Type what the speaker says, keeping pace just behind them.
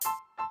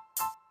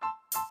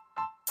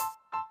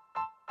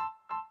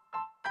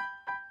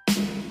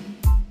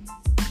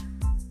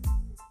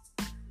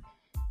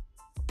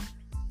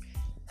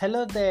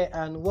Hello there,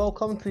 and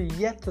welcome to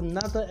yet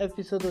another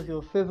episode of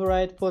your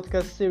favorite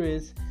podcast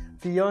series,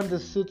 Beyond the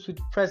Suits with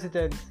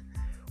President.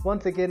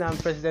 Once again, I'm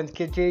President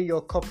KJ,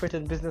 your corporate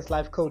and business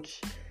life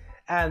coach.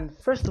 And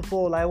first of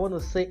all, I want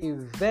to say a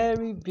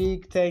very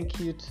big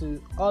thank you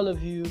to all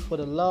of you for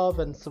the love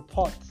and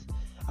support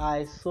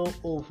I so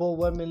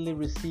overwhelmingly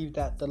received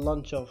at the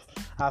launch of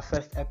our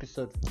first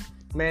episode.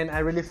 Man, I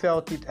really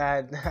felt it,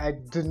 and I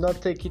do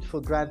not take it for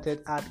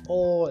granted at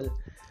all.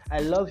 I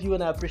love you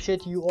and I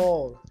appreciate you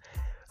all.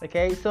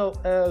 Okay, so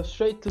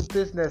straight to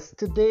business.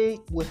 Today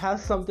we have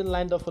something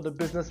lined up for the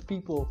business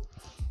people.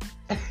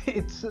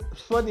 It's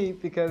funny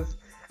because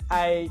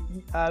I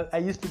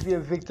used to be a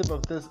victim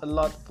of this a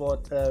lot,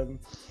 but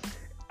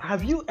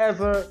have you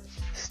ever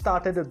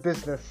started a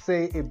business,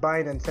 say a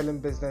buying and selling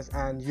business,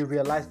 and you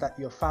realize that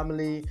your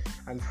family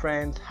and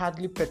friends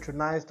hardly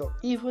patronized or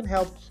even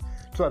helped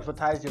to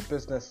advertise your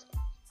business?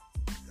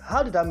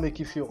 How did that make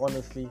you feel,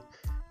 honestly?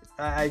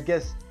 I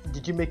guess,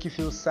 did you make you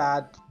feel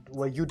sad?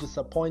 Were you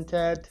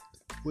disappointed?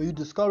 Were you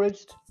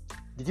discouraged?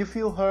 Did you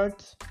feel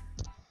hurt?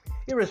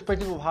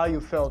 Irrespective of how you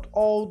felt,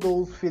 all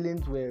those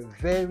feelings were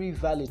very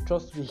valid.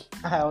 Trust me,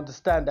 I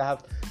understand. I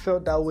have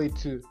felt that way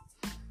too.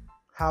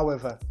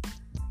 However,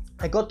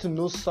 I got to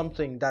know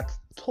something that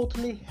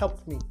totally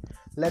helped me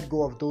let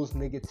go of those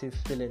negative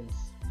feelings.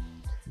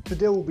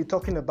 Today we'll be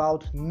talking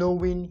about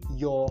knowing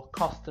your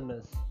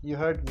customers. You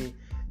heard me,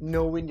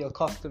 knowing your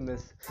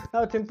customers.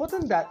 Now, it's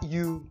important that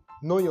you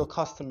know your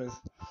customers.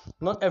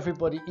 Not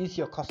everybody is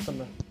your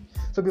customer.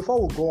 So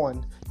before we go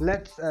on,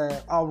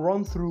 I'll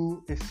run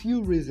through a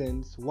few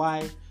reasons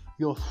why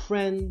your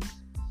friends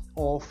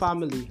or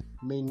family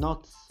may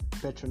not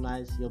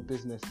patronize your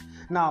business.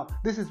 Now,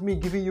 this is me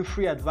giving you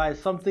free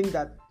advice, something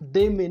that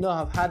they may not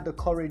have had the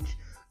courage,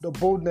 the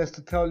boldness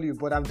to tell you,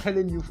 but I'm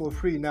telling you for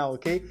free now,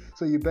 okay?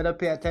 So you better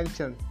pay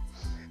attention.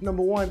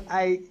 Number one,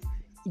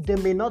 they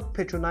may not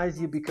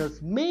patronize you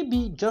because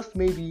maybe, just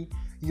maybe,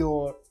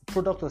 your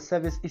product or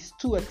service is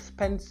too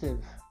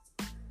expensive.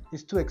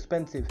 It's too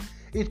expensive.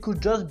 It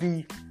could just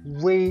be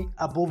way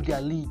above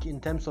their league in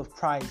terms of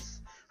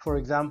price. For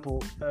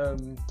example,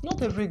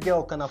 not every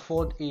girl can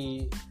afford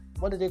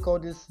what do they call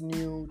this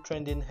new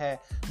trending hair?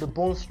 The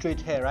bone straight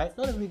hair, right?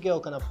 Not every girl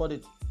can afford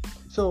it.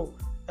 So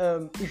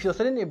if you're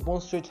selling a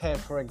bone straight hair,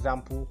 for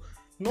example,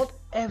 not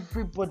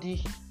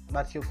everybody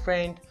that's your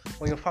friend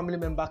or your family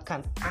member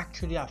can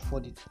actually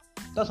afford it.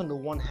 That's on the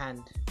one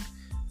hand.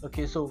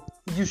 Okay, so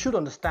you should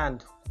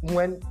understand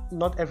when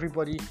not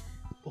everybody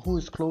who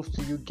is close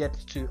to you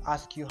gets to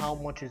ask you how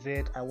much is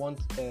it, I want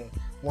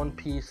one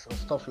piece or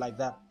stuff like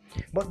that.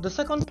 But the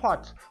second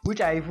part,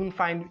 which I even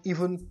find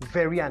even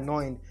very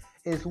annoying,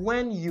 is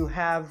when you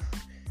have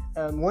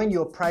when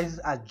your prices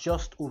are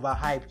just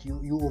overhyped.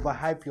 You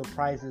overhype your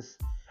prices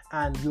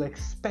and you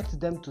expect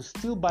them to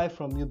still buy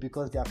from you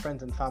because they are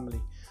friends and family.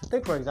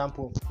 Take for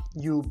example,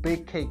 you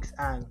bake cakes,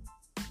 and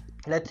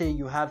let's say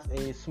you have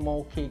a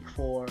small cake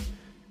for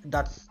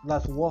that's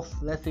worth,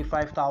 let's say,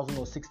 5,000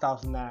 or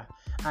 6,000 naira,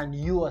 and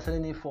you are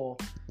selling it for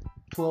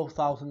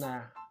 12,000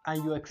 naira,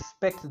 and you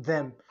expect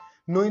them,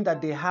 knowing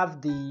that they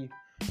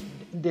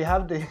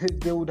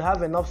would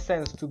have enough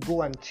sense to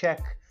go and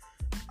check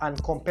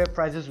and compare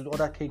prices with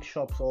other cake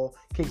shops or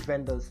cake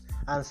vendors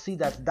and see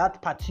that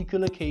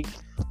particular cake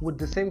with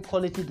the same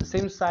quality, the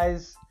same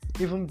size,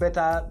 even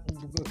better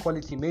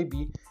quality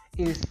maybe,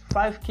 is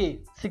 5k,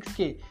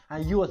 6k,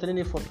 and you are selling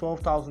it for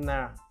 12,000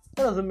 naira.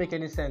 That doesn't make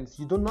any sense.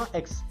 You do not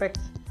expect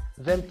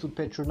them to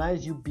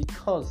patronize you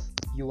because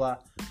you are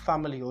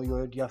family or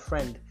you're their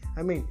friend.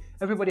 I mean,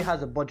 everybody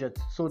has a budget,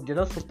 so they're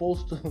not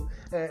supposed to.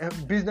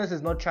 Business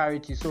is not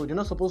charity, so they're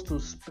not supposed to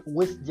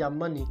waste their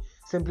money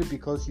simply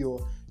because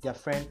you're their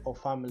friend or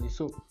family.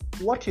 So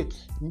watch it.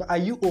 Are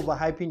you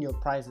overhyping your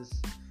prices?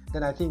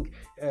 Then I think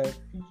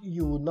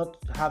you will not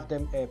have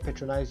them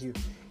patronize you.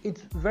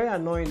 It's very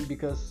annoying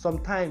because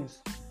sometimes,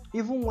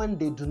 even when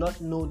they do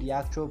not know the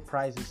actual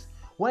prices,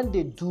 when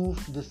they do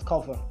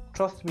discover,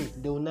 trust me,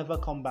 they will never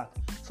come back.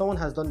 Someone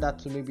has done that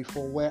to me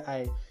before, where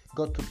I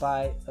got to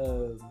buy.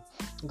 It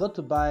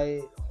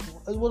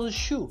was a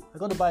shoe. I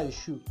got to buy a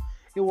shoe.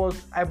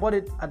 I bought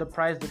it at the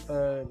price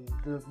that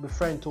the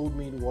friend told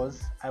me it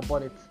was. I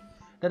bought it.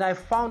 Then I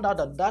found out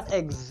that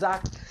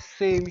exact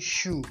same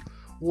shoe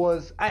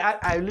was.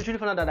 I literally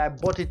found out that I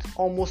bought it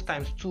almost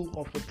times 2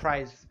 of the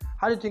price.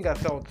 How do you think I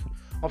felt?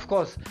 Of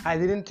course, I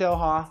didn't tell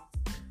her.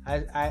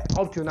 I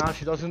up till now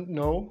she doesn't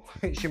know.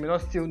 She may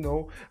not still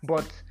know,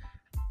 but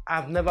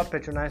I've never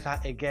patronized her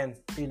again.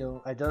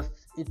 I just,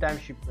 each time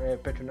she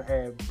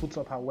puts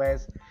up her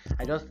wares,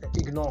 I just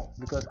ignore,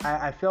 because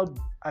I felt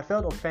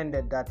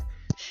offended that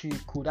she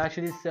could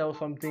actually sell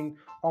something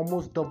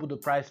almost double the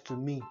price to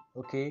me.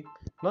 Okay,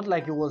 not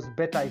like it was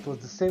better, it was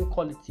the same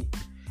quality,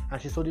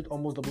 and she sold it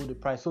almost double the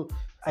price. So,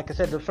 like I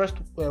said, the first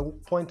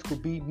point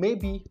could be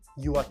maybe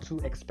you are too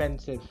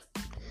expensive.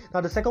 Now,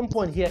 the second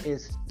point here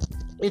is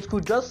it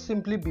could just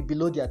simply be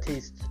below their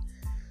taste.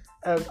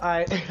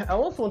 I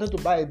also wanted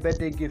to buy a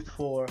birthday gift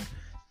for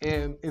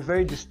a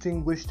very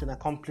distinguished and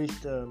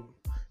accomplished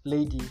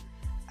lady,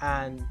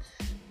 and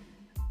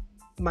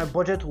my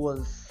budget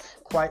was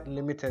quite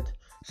limited,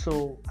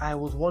 so I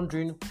was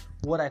wondering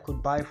what I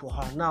could buy for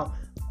her. Now,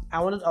 I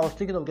was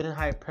thinking of getting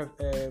her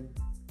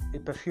a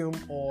perfume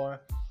or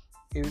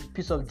a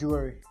piece of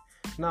jewelry.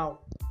 Now,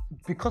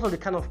 because of the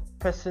kind of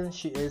person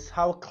she is,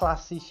 how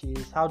classy she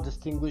is, how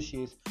distinguished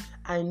she is,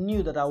 I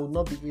knew that I would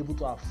not be able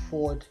to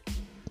afford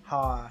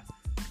her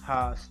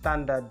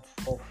standards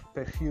of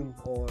perfume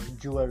or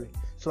jewelry.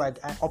 So I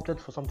opted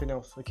for something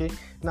else. Okay.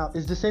 Now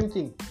it's the same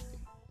thing.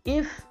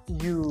 If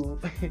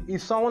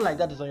someone like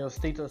that is on your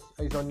status,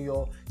 is on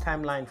your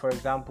timeline, for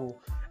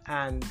example,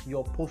 and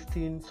you're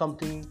posting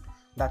something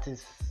that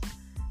is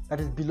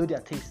below their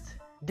taste,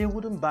 they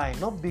wouldn't buy,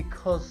 not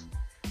because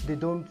they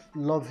don't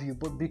love you,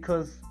 but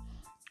because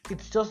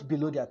it's just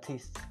below their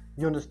taste.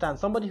 You understand?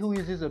 Somebody who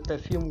uses a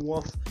perfume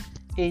worth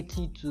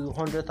 80 to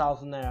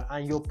 100,000 naira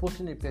and you're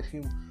posting a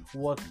perfume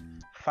worth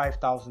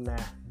 5,000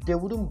 naira, they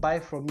wouldn't buy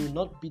from you,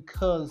 not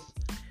because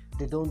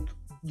they don't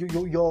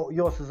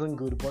yours isn't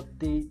good, but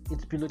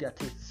it's below their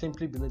taste,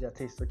 simply below their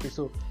taste. Okay,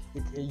 so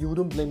you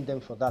wouldn't blame them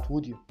for that,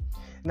 would you?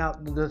 Now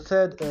the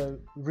third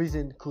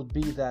reason could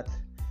be that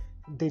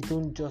they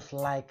don't just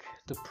like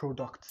the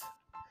product.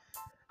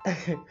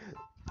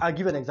 I'll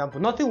give an example.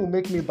 Nothing will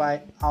make me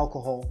buy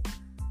alcohol,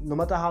 no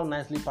matter how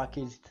nicely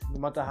packaged, no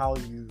matter how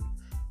you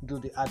do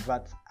the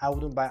advert. I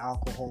wouldn't buy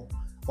alcohol.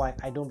 Why?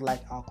 I don't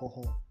like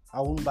alcohol.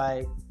 I wouldn't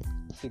buy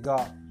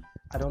cigar.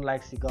 I don't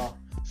like cigar.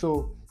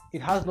 So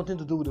it has nothing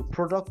to do with the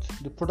product.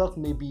 The product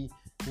may be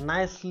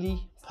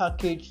nicely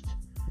packaged,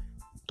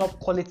 top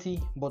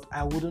quality, but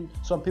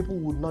some people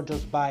would not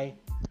just buy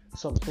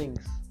some things.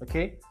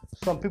 Okay,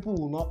 some people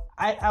will not.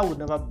 I would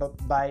never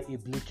buy a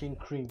bleaching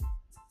cream.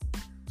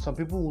 Some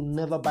people will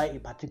never buy a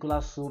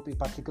particular soap, a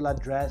particular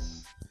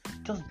dress,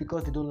 just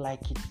because they don't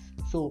like it.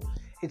 So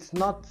it's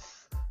not.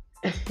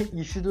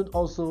 You shouldn't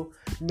also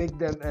make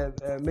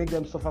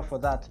them suffer for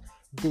that.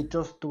 They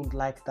just don't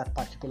like that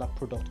particular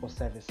product or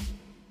service.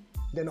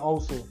 Then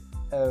also,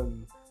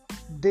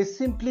 they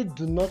simply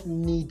do not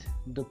need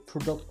the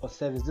product or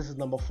service. This is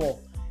number 4.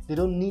 They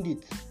don't need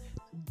it.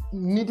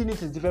 Needing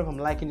it is different from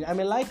liking it. I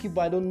may like it,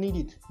 but I don't need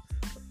it.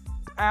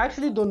 I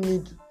actually don't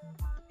need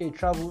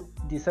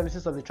the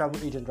services of a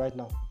travel agent right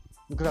now,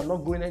 because I'm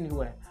not going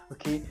anywhere.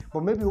 Okay,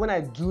 but maybe when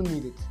I do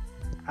need it,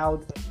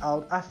 I'll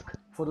ask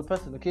for the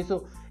person. Okay,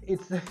 so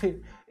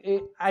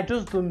I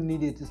just don't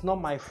need it. It's not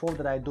my fault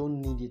that I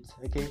don't need it.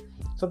 Okay,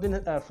 something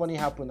funny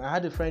happened. I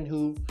had a friend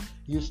who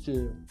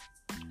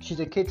she's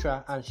a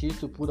caterer, and she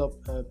used to put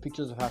up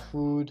pictures of her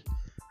food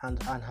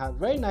and her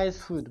very nice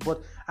food,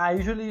 but I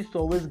usually used to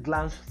always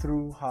glance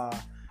through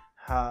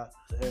her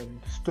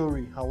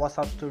story, her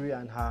WhatsApp story,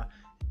 and her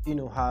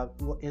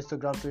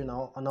Instagram story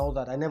and all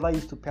that. I never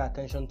used to pay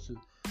attention to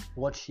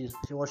what she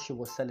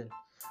was selling.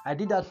 I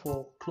did that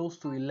for close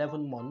to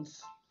 11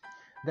 months.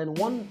 Then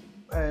one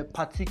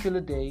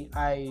particular day,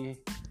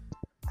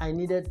 I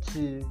needed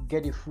to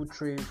get a food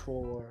tray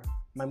for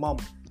my mom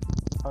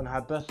on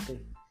her birthday,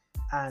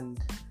 and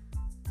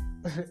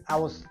I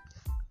was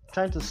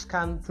trying to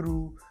scan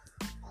through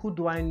who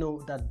do I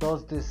know that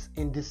does this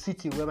in the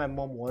city where my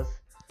mom was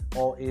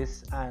or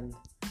is, and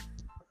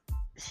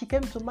she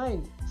came to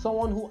mind.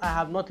 Someone who I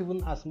have not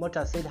even as much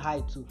as said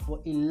hi to for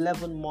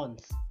 11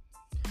 months.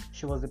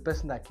 She was the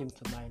person that came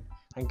to mind.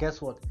 And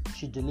guess what?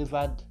 She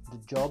delivered the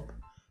job.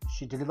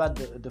 She delivered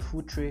the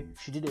food tray.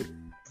 She did a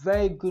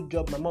very good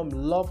job. My mom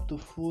loved the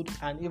food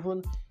and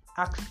even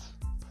asked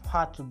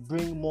her to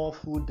bring more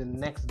food the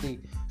next day.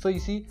 So you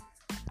see,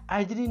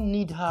 I didn't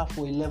need her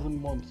for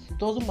 11 months.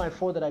 It wasn't my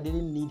fault that I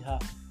didn't need her.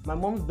 My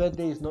mom's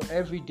birthday is not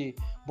every day,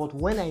 but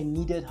when I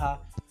needed her,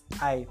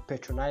 I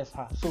patronize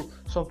her. So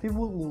some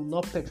people will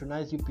not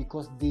patronize you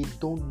because they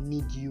don't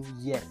need you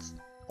yet,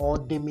 or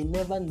they may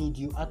never need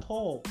you at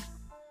all.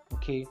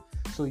 Okay,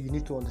 so you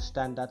need to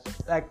understand that.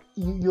 Like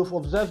you've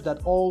observed that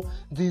all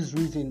these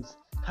reasons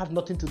have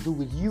nothing to do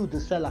with you, the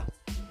seller.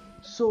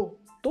 So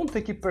don't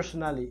take it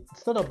personally.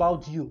 It's not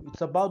about you.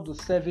 It's about the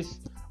service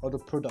or the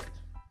product.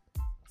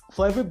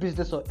 For every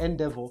business or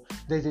endeavor,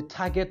 there's a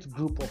target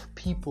group of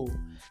people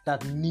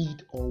that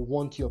need or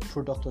want your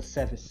product or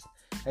service.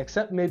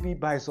 Except maybe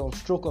by some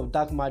stroke of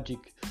dark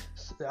magic,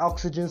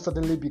 oxygen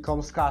suddenly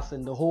becomes scarce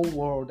in the whole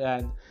world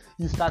and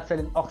you start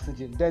selling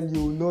oxygen. Then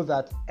you will know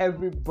that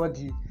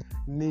everybody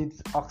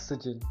needs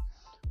oxygen.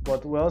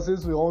 But well,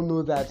 since we all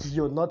know that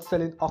you're not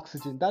selling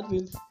oxygen, that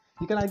means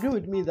you can agree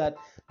with me that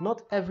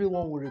not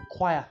everyone will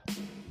require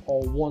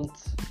or want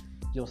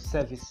your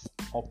service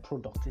or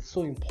product. It's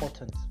so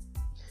important.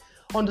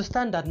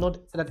 Understand that not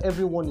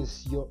everyone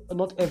is your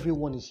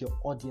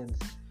audience,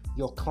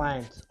 your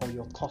client, or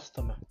your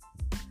customer.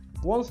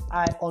 Once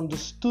I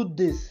understood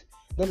this,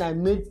 then I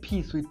made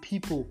peace with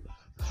people,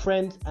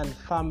 friends and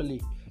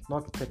family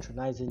not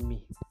patronizing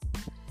me.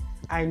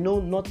 I know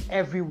not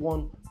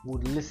everyone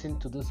would listen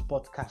to this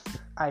podcast.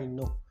 I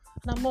know.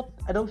 And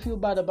I don't feel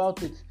bad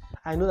about it.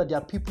 I know that there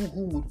are people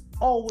who would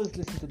always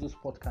listen to this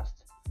podcast.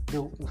 They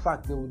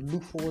would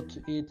look forward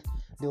to it.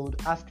 They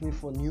would ask me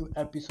for new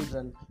episodes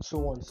and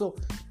so on. So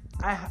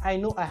I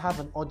know I have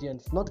an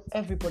audience. Not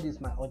everybody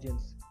is my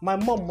audience. My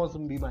mom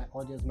mustn't be my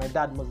audience. My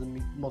dad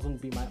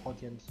mustn't be my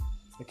audience.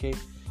 Okay,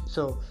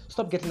 so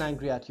stop getting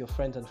angry at your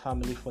friends and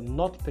family for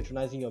not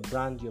patronizing your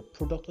brand, your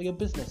product, or your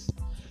business.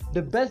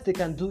 The best they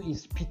can do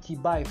is pity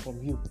buy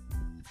from you.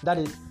 That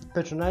is,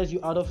 patronize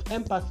you out of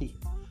empathy.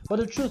 But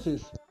the truth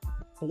is,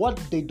 what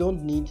they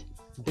don't need,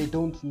 they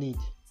don't need.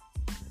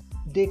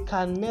 They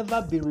can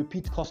never be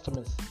repeat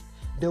customers.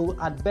 They will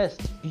at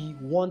best be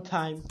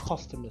one-time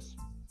customers.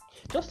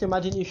 Just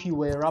imagine if you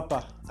were a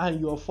rapper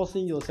and you are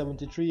forcing your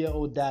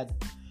 73-year-old dad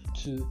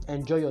to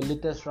enjoy your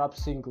latest rap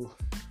single.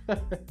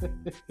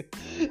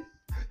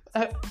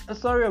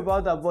 Sorry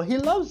about that, but he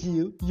loves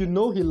you. You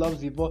know he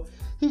loves you, but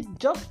he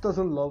just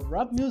doesn't love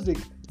rap music.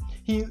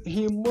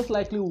 He most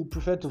likely would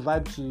prefer to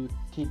vibe to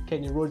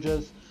Kenny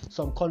Rogers,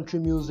 some country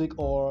music,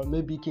 or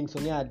maybe King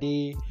Sunny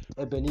Ade,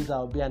 Ebenezer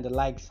Obey and the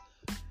likes.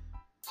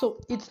 So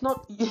it's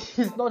not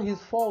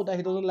his fault that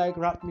he doesn't like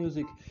rap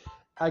music.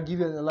 I'll give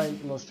you an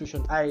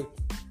illustration. I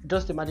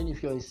just imagine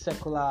if you're a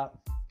secular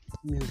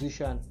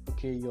musician,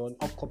 okay, you're an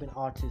upcoming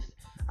artist,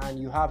 and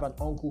you have an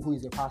uncle who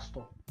is a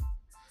pastor.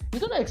 You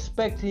don't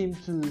expect him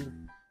to,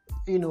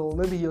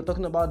 maybe you're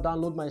talking about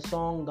download my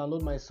song.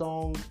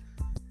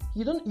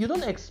 You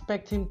don't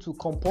expect him to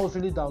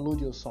compulsorily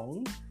download your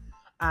song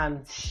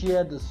and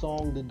share the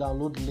song, the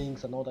download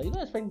links and all that. You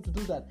don't expect him to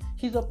do that.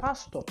 He's a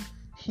pastor.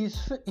 He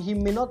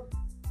may not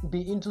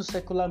be into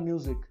secular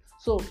music,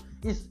 so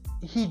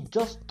he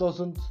just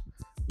doesn't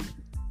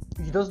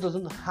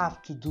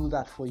have to do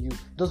that for you.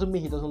 Doesn't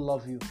mean he doesn't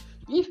love you.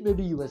 If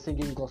maybe you were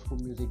singing gospel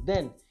music,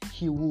 then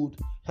he would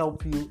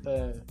help you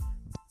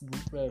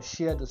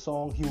share the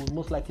song. He would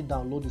most likely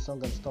download the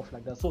song and stuff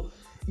like that. So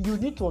you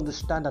need to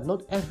understand that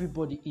not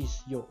everybody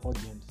is your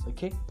audience,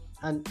 okay?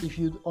 And if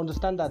you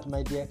understand that,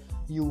 my dear,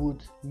 you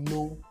would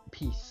know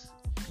peace.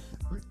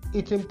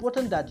 It's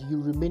important that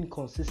you remain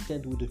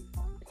consistent with the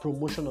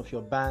promotion of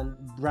your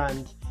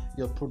brand,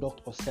 your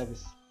product or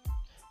service.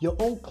 Your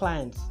own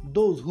clients,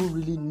 those who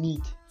really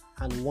need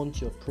and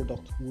want your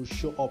product, will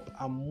show up,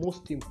 and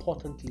most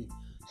importantly,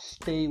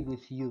 stay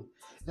with you.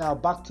 Now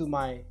back to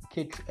my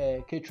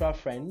caterer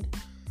friend.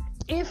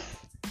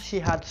 If she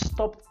had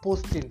stopped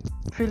posting,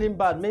 feeling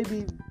bad,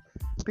 maybe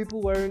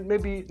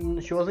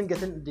she wasn't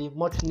getting the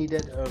much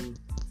needed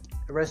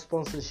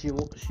responses she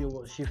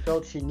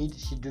felt she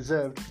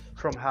deserved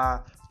from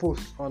her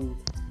posts on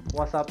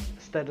WhatsApp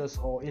status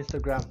or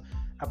Instagram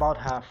about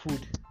her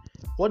food.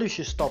 What if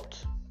she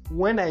stopped?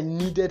 When I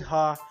needed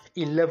her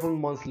 11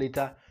 months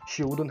later,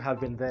 she wouldn't have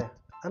been there,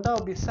 and that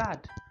would be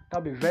sad.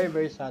 That would be very,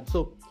 very sad.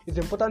 So it's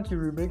important you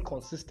remain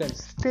consistent.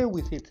 Stay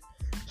with it.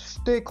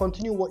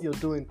 Continue what you're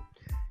doing.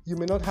 You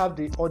may not have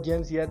the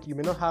audience yet, you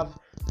may not have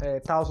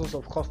thousands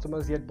of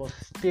customers yet, but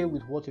stay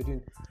with what you're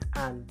doing,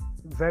 and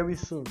very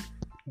soon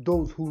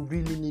those who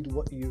really need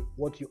what you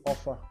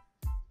offer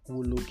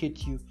will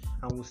locate you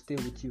and will stay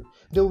with you.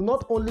 They will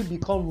not only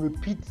become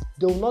repeat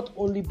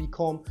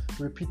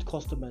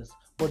customers,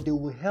 but they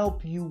will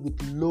help you with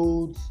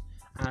loads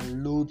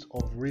and loads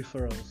of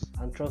referrals.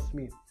 And trust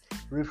me,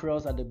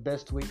 referrals are the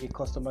best way a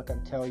customer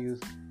can tell you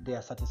they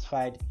are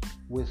satisfied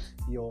with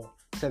your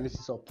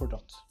services or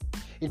products.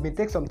 It may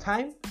take some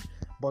time,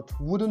 but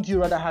wouldn't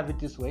you rather have it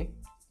this way?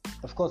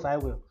 Of course I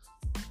will.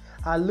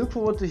 I look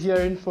forward to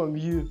hearing from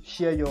you.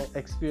 Share your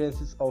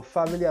experiences of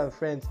family and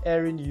friends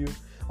airing you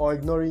or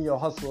ignoring your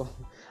hustle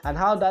and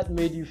how that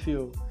made you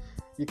feel.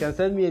 You can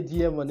send me a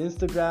DM on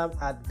Instagram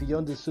at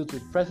Beyond the Suit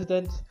with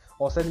President,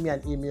 or send me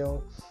an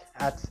email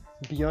at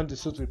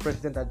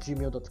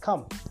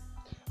beyondthesuitwithpresident@gmail.com.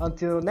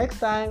 Until next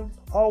time,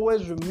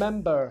 always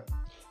remember,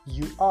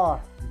 you are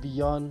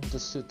beyond the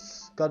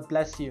suits. God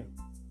bless you.